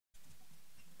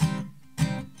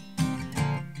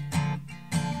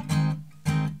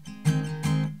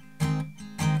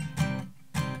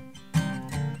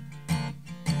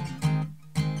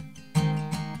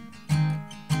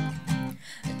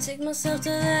Take myself to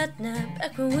that night,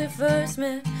 back when we first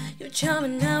met. You were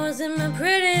charming, I was in my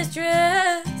prettiest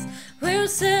dress. We were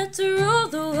set to rule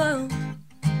the world.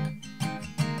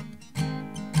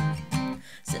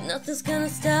 Said nothing's gonna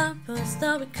stop us.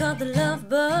 Thought we caught the love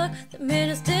bug that made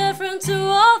us different to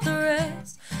all the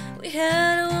rest. We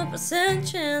had a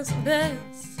 1% chance at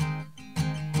best.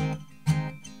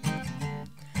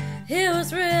 It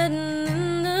was written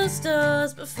in the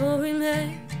stars before we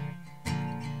met.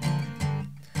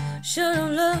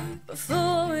 Should've looked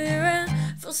before we ran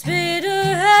full speed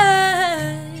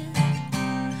ahead.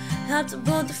 Hopped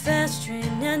aboard the fast train,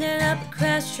 ended up a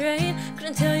crash train.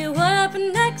 Couldn't tell you what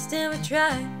happened next if I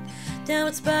tried.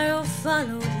 Downward spiral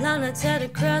followed, long nights at a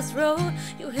crossroad.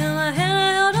 You held my hand,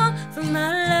 I held on for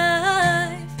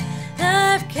my life.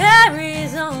 Life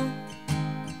carries on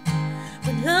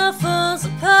when love falls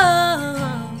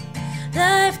apart.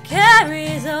 Life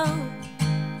carries on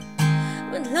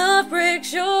when love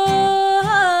breaks your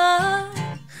heart.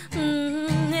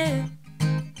 Yeah.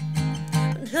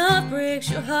 When love breaks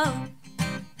your heart.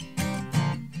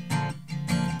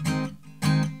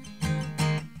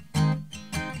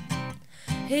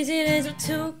 Hazy days were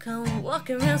too calm,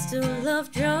 walking around still love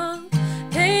drunk.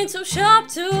 Pain too sharp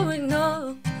to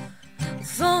ignore.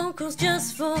 Phone calls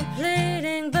just for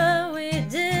pleading, but we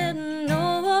didn't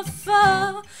know what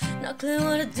for. Not clear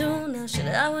what to do now. Should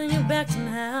I win you back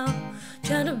somehow?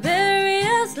 Trying to bury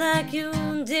us like you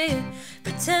did.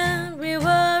 Pretend we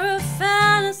were a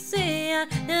fantasy I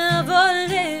never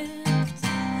lived.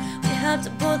 We hopped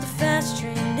aboard the fast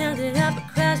train, ended up a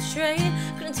crash train.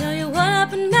 Couldn't tell you what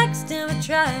happened next if I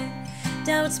tried.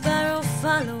 Downward spiral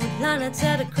followed, long nights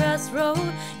at a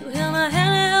crossroad. You held my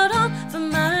hand, I held on for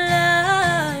my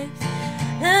life.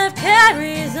 Life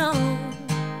carries on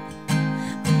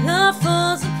when love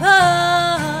falls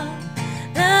apart.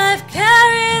 Life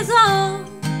carries on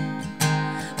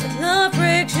when love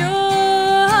breaks your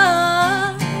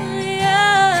heart.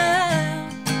 Yeah,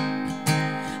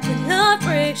 when love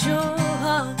breaks your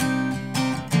heart.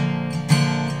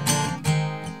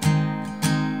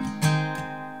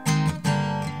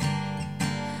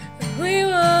 We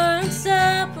were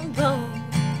inseparable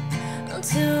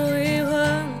until we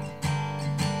weren't,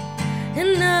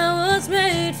 and I was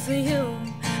made for you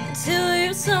until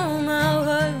you saw my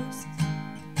worst.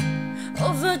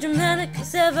 Over dramatic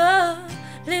as ever,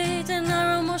 leading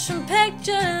our motion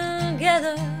picture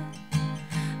together.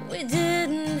 We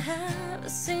didn't have a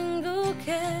single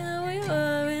care, we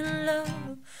were in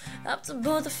love. Hopped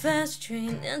aboard the fast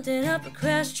train, ended up a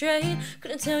crash train.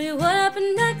 Couldn't tell you what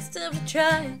happened next if I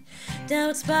tried.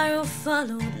 Downward spiral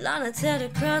followed, long nights at a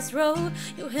crossroad.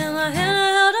 You held my hand, I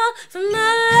held on for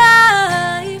my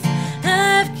life.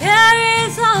 Life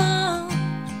carries on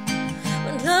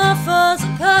when love falls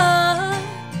apart.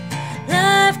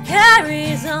 Life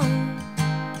carries on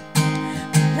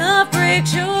when love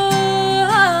breaks your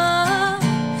heart.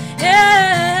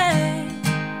 Yeah,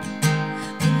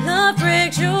 when love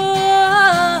breaks your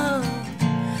heart.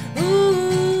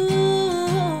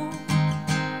 Ooh.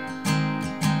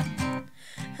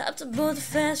 Hopped aboard the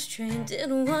fast train,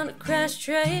 didn't want to crash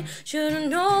train. Should've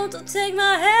known to take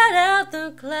my head out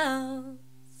the clouds.